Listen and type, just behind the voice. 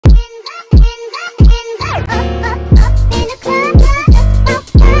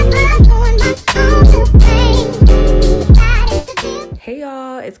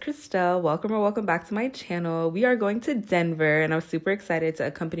Christelle. Welcome back to my channel. We are going to Denver and I was super excited to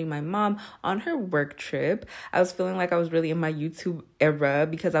accompany my mom on her work trip. I was feeling like I was really in my YouTube era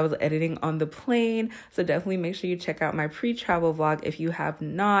because I was editing on the plane. So definitely make sure you check out my pre-travel vlog if you have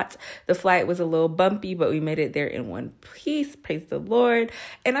not. The flight was a little bumpy, but we made it there in one piece. Praise the Lord.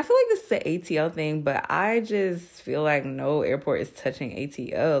 And I feel like this is an ATL thing, but I just feel like no airport is touching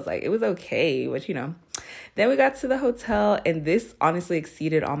ATLs. Like it was okay, but you know. Then we got to the hotel and this honestly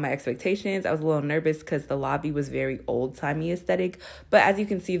exceeded all my expectations. I was a little nervous because the lobby was very old-timey aesthetic, but as you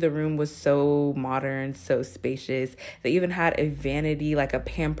can see, the room was so modern, so spacious. They even had a vanity, like a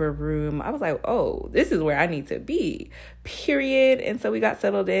pamper room. I was like, oh, this is where I need to be, period. And so we got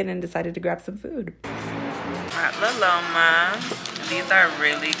settled in and decided to grab some food. At La Loma, these are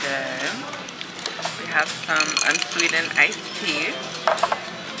really good. We have some unsweetened iced tea.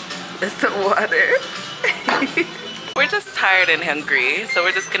 There's some water. We're just tired and hungry, so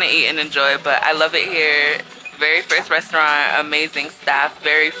we're just gonna eat and enjoy, but I love it here. Very first restaurant, amazing staff,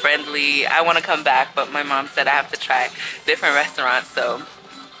 very friendly. I want to come back, but my mom said I have to try different restaurants, so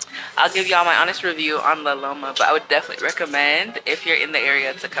I'll give y'all my honest review on La Loma, but I would definitely recommend if you're in the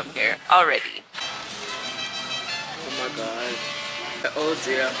area to come here already. Oh my god. Oh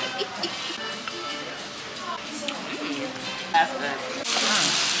dear. That's good.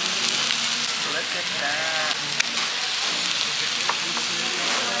 Look at that.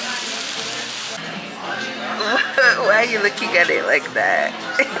 Why are you looking at it like that?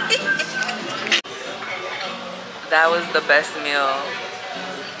 That was the best meal.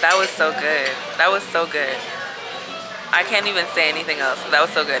 That was so good. That was so good. I can't even say anything else. That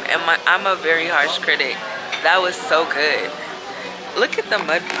was so good. And I'm a very harsh critic. That was so good. Look at the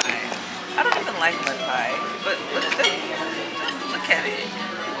mud pie. I don't even like mud pie, but look at this. Just look at it.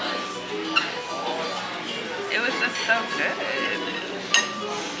 It was just so good.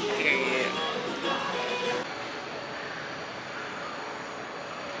 Period.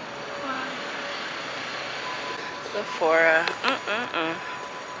 Sephora.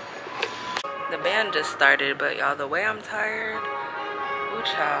 The band just started, but y'all, the way I'm tired. Ooh,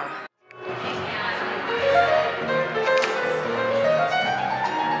 child.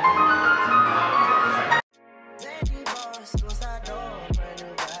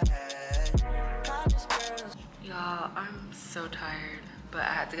 Y'all, I'm so tired, but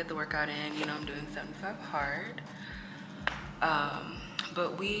I had to get the workout in. You know, I'm doing 75 hard.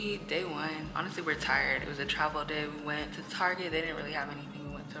 But day one, honestly, we're tired. It was a travel day. We went to Target. They didn't really have anything.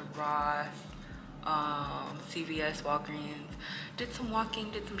 We went to Ross, CVS, Walgreens, did some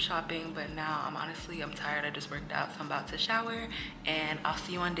walking, did some shopping, but now I'm tired. I just worked out, so I'm about to shower and I'll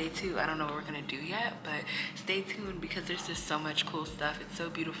see you on day 2. I don't know what we're gonna do yet, but stay tuned because there's just so much cool stuff. It's so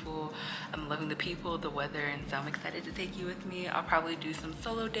beautiful. I'm loving the people, the weather, and so I'm excited to take you with me. I'll probably do some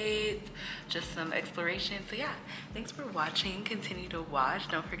solo dates, just some exploration. So yeah, thanks for watching. Continue to watch.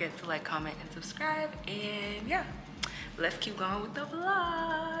 Don't forget to like, comment, and subscribe. And yeah, let's keep going with the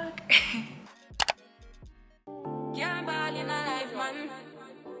vlog. Can't ball in a life, man.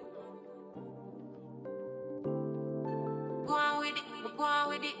 Go on with it, go on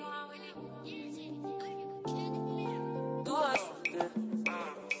with it. Do us.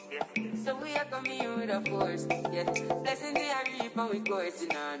 So we are coming with a force. Yeah. Blessing the reap and we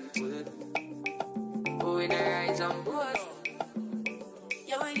coursing on foot. Oh, we the rise and boast.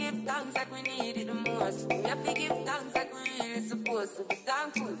 Yeah, we give thanks like we need it the most. We have to give thanks like we really supposed to be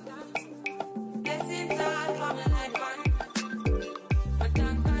thankful. Blessings all coming like one. But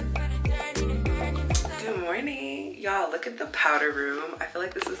thank God for the journey. Good morning. Y'all, look at the powder room. I feel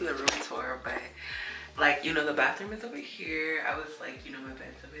like this isn't the room tour, but like, you know, the bathroom is over here. I was like, you know, my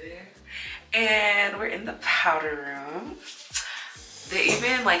bed's over there. And we're in the powder room. They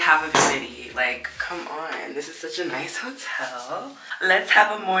even like have a vanity. Like, come on. This is such a nice hotel. Let's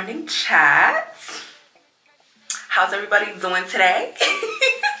have a morning chat. How's everybody doing today?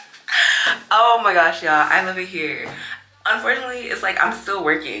 Oh my gosh, y'all, I love it here. Unfortunately, it's like I'm still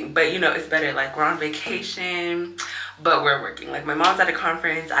working, but you know, it's better. Like, we're on vacation, but we're working. Like, my mom's at a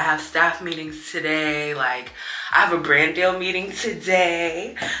conference. I have staff meetings today. Like, I have a brand deal meeting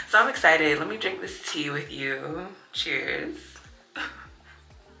today. So I'm excited. Let me drink this tea with you. Cheers.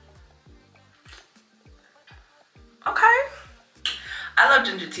 Okay. I love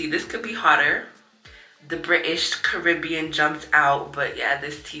ginger tea. This could be hotter. The British Caribbean jumped out, but yeah,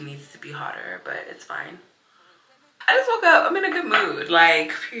 this tea needs to be hotter, but it's fine. I just woke up. I'm in a good mood,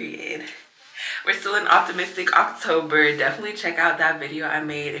 like, period. We're still in optimistic October. Definitely check out that video I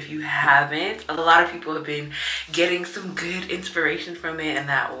made if you haven't. A lot of people have been getting some good inspiration from it, and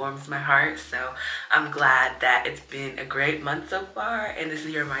that warms my heart. So I'm glad that it's been a great month so far. And this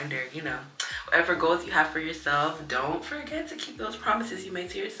is your reminder, you know, whatever goals you have for yourself, don't forget to keep those promises you made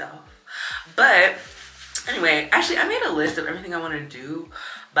to yourself. But anyway, actually I made a list of everything I want to do,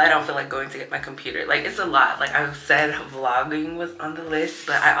 but I don't feel like going to get my computer. Like, it's a lot. Like I said, vlogging was on the list,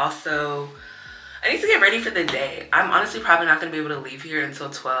 but I need to get ready for the day. I'm honestly probably not gonna be able to leave here until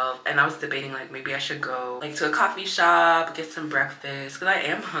 12, and I was debating like maybe I should go like to a coffee shop, get some breakfast, because I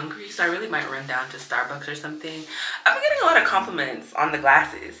am hungry, so I really might run down to Starbucks or something. I've been getting a lot of compliments on the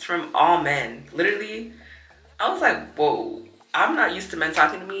glasses from all men. Literally, I was like, whoa. I'm not used to men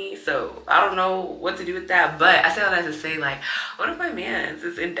talking to me, so I don't know what to do with that. But I say all that to say, like, what if my man's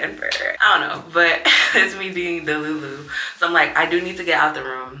is in Denver? I don't know, but it's me being the Lulu. So I'm like, I do need to get out the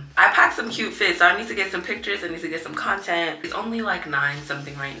room. I packed some cute fits, so I need to get some pictures. I need to get some content. It's only like 9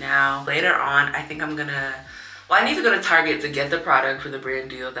 something right now. Later on, I think I'm gonna, well, I need to go to Target to get the product for the brand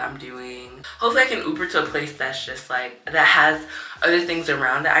deal that I'm doing. Hopefully I can Uber to a place that's just like, that has other things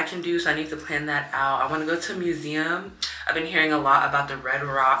around that I can do, so I need to plan that out. I want to go to a museum. I've been hearing a lot about the Red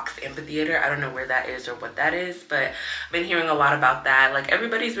Rocks Amphitheater. I don't know where that is or what that is, but I've been hearing a lot about that. Like,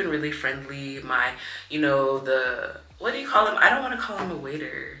 everybody's been really friendly. My, you know, the, what do you call him? I don't want to call him a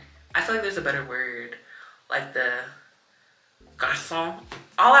waiter. I feel like there's a better word. Like the garçon.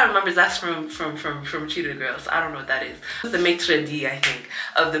 All I remember is that's from Cheetah Girls. I don't know what that is. It's the maitre d', I think,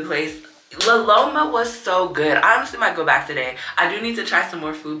 of the place. La Loma was so good. I honestly might go back today. I do need to try some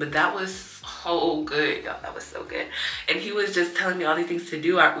more food, but that was so good, y'all. That was so good. And he was just telling me all these things to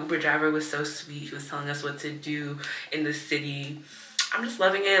do. Our Uber driver was so sweet. He was telling us what to do in the city. I'm just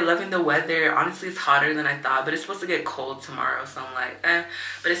loving it, loving the weather. Honestly, it's hotter than I thought, but it's supposed to get cold tomorrow, so I'm like,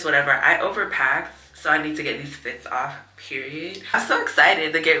 but it's whatever. I overpacked, so I need to get these fits off, period. I'm so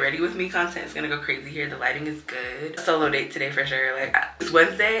excited. The get ready with me content is gonna go crazy here. The lighting is good. Solo date today for sure. Like, it's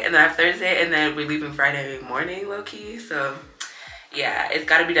Wednesday, and then I have Thursday, and then we're leaving Friday morning, low-key, so yeah, it's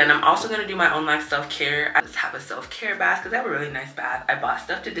got to be done. I'm also going to do my own like self-care. I just have a self-care bath because I have a really nice bath. I bought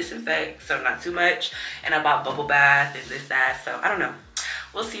stuff to disinfect, so not too much. And I bought bubble bath and this, that. So I don't know.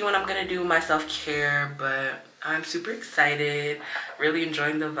 We'll see when I'm going to do my self-care, but I'm super excited. Really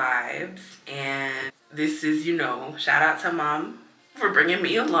enjoying the vibes. And this is, you know, shout out to Mom for bringing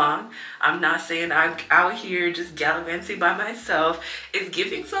me along. I'm not saying I'm out here just gallivanting by myself. It's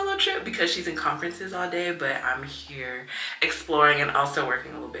giving solo trip because she's in conferences all day, but I'm here exploring and also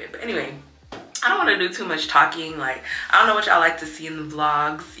working a little bit. But anyway, I don't want to do too much talking. Like, I don't know what y'all like to see in the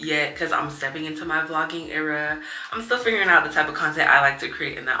vlogs yet because I'm stepping into my vlogging era. I'm still figuring out the type of content I like to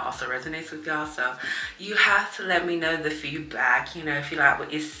create, and that also resonates with y'all. So you have to let me know the feedback. You know, if you like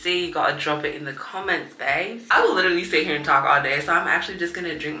what you see, you gotta drop it in the comments, babes. I will literally sit here and talk all day, so I'm actually just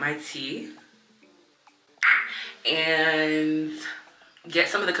gonna drink my tea and get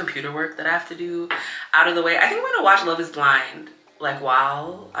some of the computer work that I have to do out of the way. I think I'm gonna watch Love is Blind like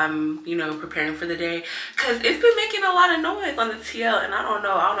while I'm, you know, preparing for the day, because it's been making a lot of noise on the TL, and I don't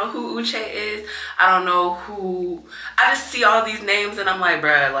know who Uche is. I don't know who, I just see all these names and I'm like,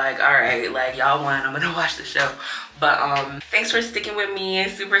 bruh, like, all right, like, y'all won, I'm gonna watch the show. But thanks for sticking with me.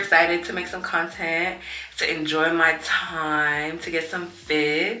 Super excited to make some content, to enjoy my time, to get some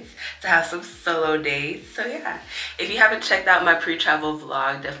fits, to have some solo dates. So yeah, if you haven't checked out my pre-travel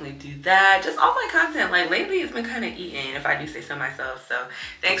vlog, definitely do that. Just all my content, like lately it's been kind of eating, if I do say so myself. So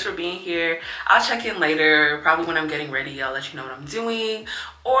thanks for being here. I'll check in later, probably when I'm getting ready. I'll let you know what I'm doing,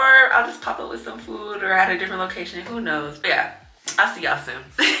 or I'll just pop up with some food or at a different location, who knows. But yeah, I'll see y'all soon.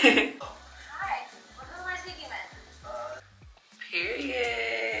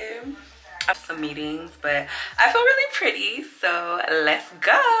 Period. I have some meetings, but I feel really pretty, so let's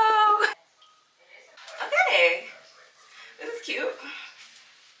go. Okay, this is cute.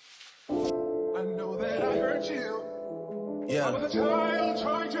 I know that I hurt you. Yeah. I was a child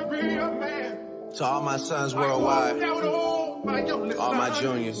trying to be a man. To all my sons worldwide, all my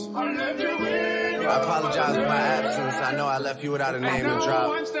juniors, I apologize for my absence. I know I left you without a name to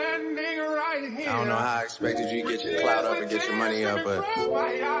drop. I don't know how I expected you to get your clout up and get your money up, but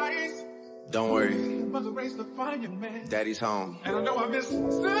don't worry. Daddy's home. And I know I miss so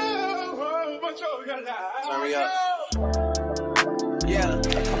much of your life. Turn me up. Yeah.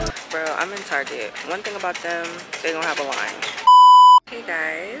 Bro, I'm in Target. One thing about them, they gonna have a line. Hey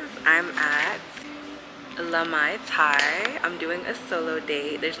guys, I'm at La Mai Thai. I'm doing a solo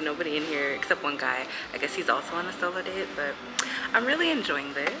date. There's nobody in here except one guy. I guess he's also on a solo date, but I'm really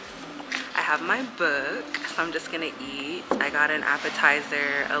enjoying this. I have my book, so I'm just gonna eat. I got an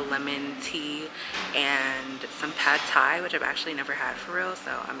appetizer, a lemon tea, and some pad thai, which I've actually never had for real,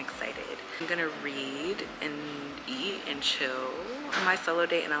 so I'm excited. I'm gonna read and eat and chill on my solo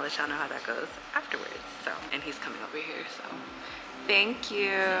date, and I'll let y'all know how that goes afterwards. So, and he's coming over here, so thank you.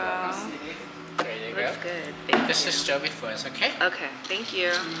 There you Looks go. good. Thank This you. is Joey for us, okay? Okay, thank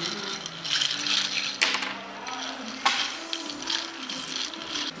you.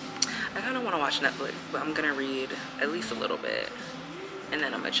 I kind of want to watch Netflix, but I'm gonna read at least a little bit, and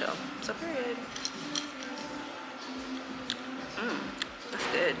then I'm gonna chill. So period. That's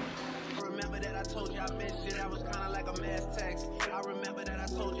good. Remember that I told you I missed you, that was kind of like a mass text. I remember that I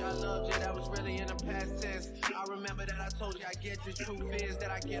told you I loved you, that was really in the past tense. I remember that I told you I get you, truth is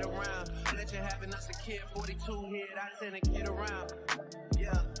that I get around. Let you having us a kid, 42 here, I tend to get around.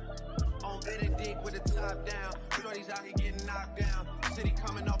 Yeah, on Benedict with the top down. Shorty's out here getting knocked down. City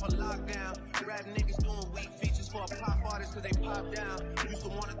coming off a lockdown. Rap niggas doing weak features for a pop artist cause they pop down. Used to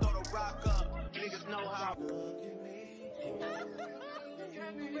wanna throw the rock up, niggas know how.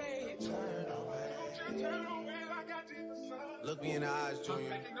 Look me in the eyes,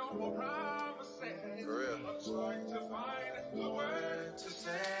 Junior. For real.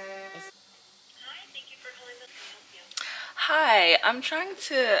 Hi, I'm trying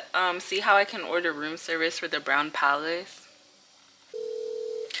to see how I can order room service for the Brown Palace,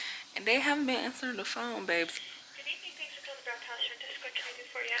 and they haven't been answering the phone, babes. Good evening, thanks for calling the Brown Palace Front Desk. What can I do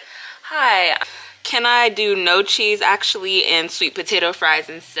for you? Hi, can I do no cheese actually and sweet potato fries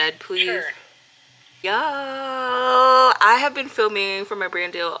instead, please? Sure. Yo, I have been filming for my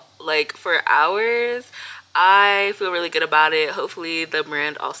brand deal like for hours. I feel really good about it. Hopefully the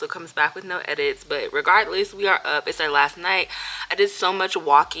brand also comes back with no edits, but regardless, we are up. It's our last night. I did so much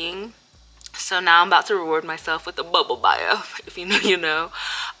walking, so now I'm about to reward myself with a bubble bio. If you know, you know.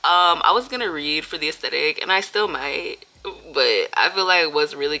 I was gonna read for the aesthetic, and I still might, but I feel like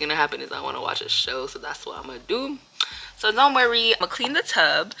what's really gonna happen is I want to watch a show, so that's what I'm gonna do. So don't worry, I'm gonna clean the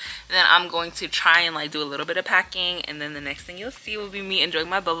tub, and then I'm going to try and like do a little bit of packing, and then the next thing you'll see will be me enjoying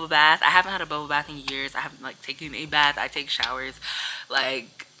my bubble bath. I haven't had a bubble bath in years. I haven't like taken a bath. I take showers.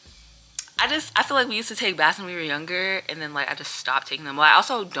 Like, I feel like we used to take baths when we were younger, and then like I just stopped taking them. Well, I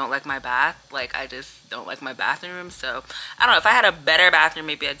also don't like my bath. Like, I just don't like my bathroom. So I don't know, if I had a better bathroom,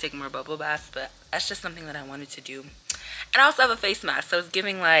 maybe I'd take more bubble baths, but that's just something that I wanted to do. And I also have a face mask, so it's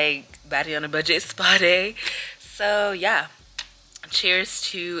giving like baddie on a budget spa day. So yeah, cheers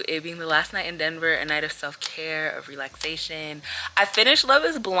to it being the last night in Denver, a night of self-care, of relaxation. I finished Love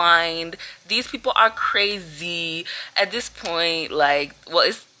is Blind. These people are crazy at this point. Like, well,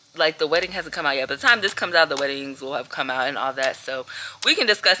 it's like the wedding hasn't come out yet. By the time this comes out, the weddings will have come out and all that, so we can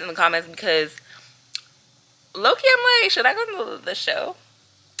discuss in the comments, because low-key I'm like, should I go to the show?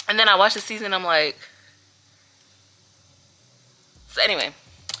 And then I watched the season, I'm like, so anyway,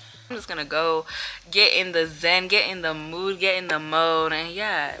 I'm just gonna go get in the zen, get in the mood, get in the mode, and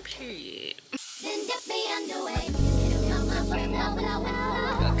yeah, period.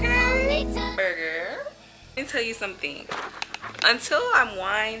 Okay, burger. Let me tell you something. Until I'm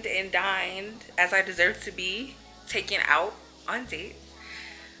wined and dined as I deserve to be, taken out on dates,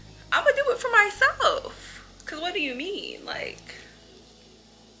 I'm gonna do it for myself. Cause what do you mean? Like,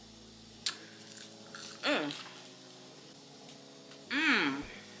 okay.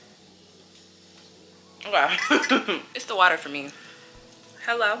 It's the water for me.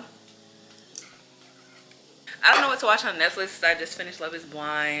 Hello. I don't know what to watch on Netflix. I just finished Love is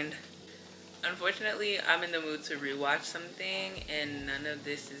Blind. Unfortunately, I'm in the mood to rewatch something, and none of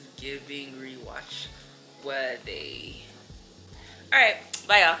this is giving rewatch worthy. Alright,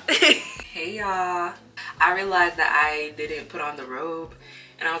 bye y'all. Hey y'all. I realized that I didn't put on the robe,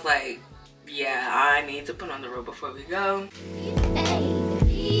 and I was like, yeah, I need to put on the robe before we go.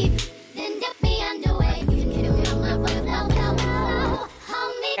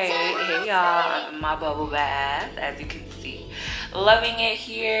 Hey y'all, my bubble bath, as you can see. Loving it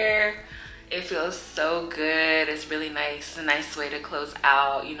here. It feels so good. It's really nice. A nice way to close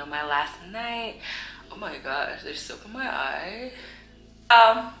out, you know, my last night. Oh my gosh, there's soap in my eye.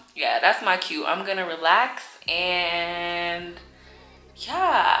 Yeah, that's my cue. I'm gonna relax and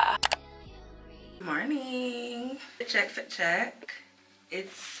yeah. Good morning. Fit check.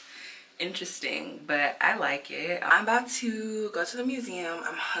 It's interesting, but I like it. I'm about to go to the museum.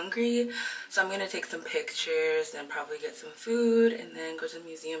 I'm hungry, so I'm gonna take some pictures and probably get some food and then go to the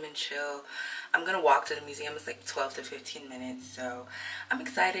museum and chill. I'm gonna walk to the museum. It's like 12 to 15 minutes, so I'm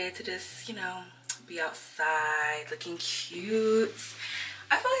excited to just, you know, be outside looking cute.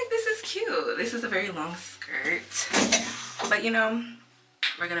 I feel like this is cute. This is a very long skirt, but you know,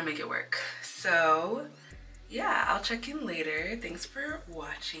 we're gonna make it work. So yeah, I'll check in later. Thanks for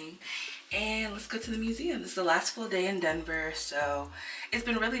watching, and let's go to the museum. This is the last full day in Denver, so it's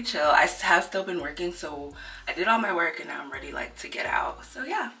been really chill. I have still been working, so I did all my work and now I'm ready like to get out. So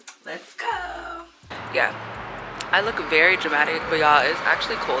yeah, let's go. Yeah, I look very dramatic, but y'all, it's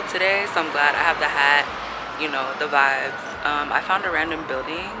actually cold today, so I'm glad I have the hat, you know, the vibes. I found a random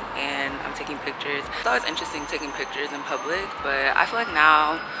building and I'm taking pictures. It's always interesting taking pictures in public, but I feel like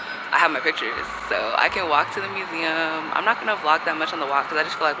now I have my pictures, so I can walk to the museum. I'm not gonna vlog that much on the walk because I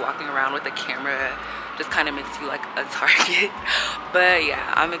just feel like walking around with the camera just kind of makes you like a target. But yeah,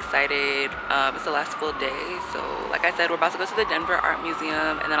 I'm excited. It's the last full day, so like I said, we're about to go to the Denver Art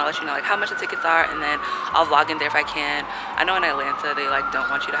Museum, and then I'll let you know like how much the tickets are, and then I'll vlog in there if I can. I know in Atlanta they like don't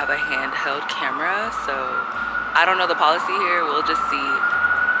want you to have a handheld camera, so I don't know the policy here, we'll just see.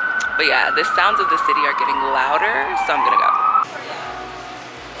 But yeah, the sounds of the city are getting louder, so I'm gonna go.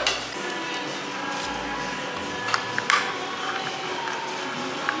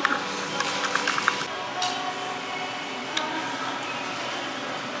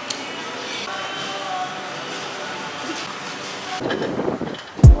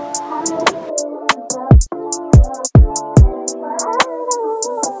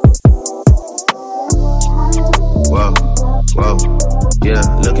 Yeah,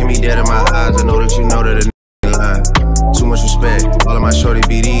 look at me dead in my eyes. I know that you know that a nigga lying. Too much respect. All of my shorty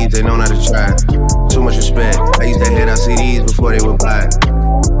BDs, they know not to try. Too much respect. I used to hand out CDs before they would buy.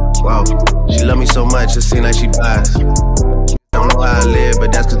 Wow, she love me so much, it seems like she buys. Don't know how I live,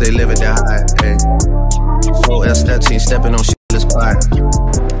 but that's cause they live at that high. Hey. 4L13 stepping on shit, let's quiet.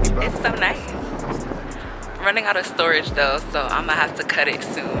 It's so nice. I'm running out of storage though, so I'm gonna have to cut it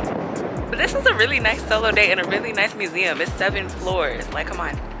soon. But this is a really nice solo day in a really nice museum. It's 7 floors. Like, come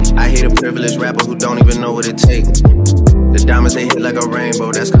on. I hate a privileged rapper who don't even know what it takes. The diamonds they hit like a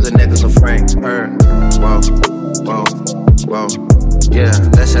rainbow. That's cause the necklace of Frank. Whoa, whoa, whoa. Yeah,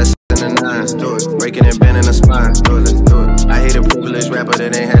 that's that in the nines. Do it. Breaking and bending the spine. Do it, let's do it. I hate a privileged rapper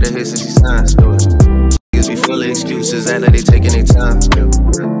that ain't had a hit since he signed. Do it. Niggas be full of excuses. Act like they taking their time.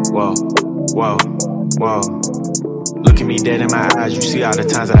 Whoa, whoa, whoa. Look at me dead in my eyes, you see all the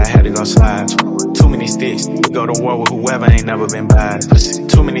times that I had to go slide. Too many sticks, you go to war with whoever ain't never been biased.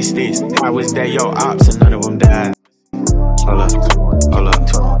 Too many sticks, I was there, your ops, and none of them died. Hold up, hold up,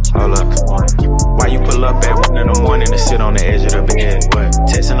 hold up. Why you pull up at 1 in the morning to sit on the edge of the bed? What?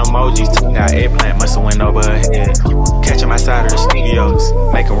 Texting emojis, tongue out eggplant, must've went over her head. Catch him outside of the studios,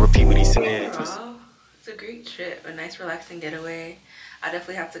 make him repeat what he said. Well, it's a great trip, a nice relaxing getaway. I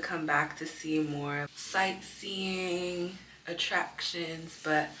definitely have to come back to see more sightseeing attractions,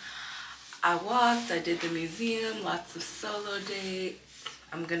 but I walked, I did the museum, lots of solo dates.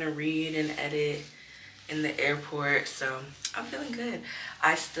 I'm gonna read and edit in the airport, so I'm feeling good.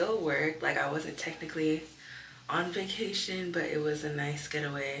 I still work, like I wasn't technically on vacation, but it was a nice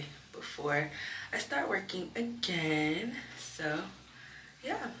getaway before I start working again. So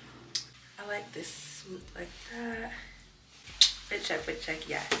yeah, I like this swoop like that. Fit check,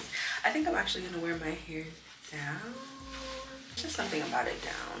 yes. I think I'm actually gonna wear my hair down. Just something about it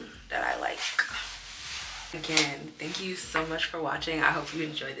down that I like. Again, thank you so much for watching. I hope you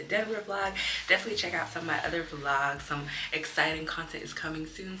enjoyed the Denver vlog. Definitely check out some of my other vlogs. Some exciting content is coming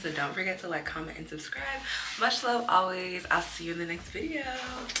soon, so don't forget to like, comment, and subscribe. Much love always. I'll see you in the next video.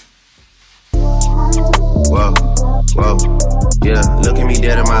 Whoa, whoa, yeah, look at me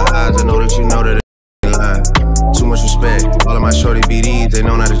dead in my eyes. I know that you know that a lying. Too much respect. All of my shorty BDs, they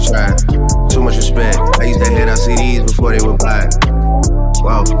know not to try. Too much respect. I used to hand out CDs before they would buy.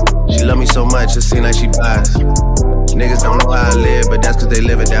 Wow, she love me so much, it seems like she buys. Niggas don't know how I live, but that's cause they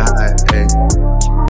live at that high. Hey.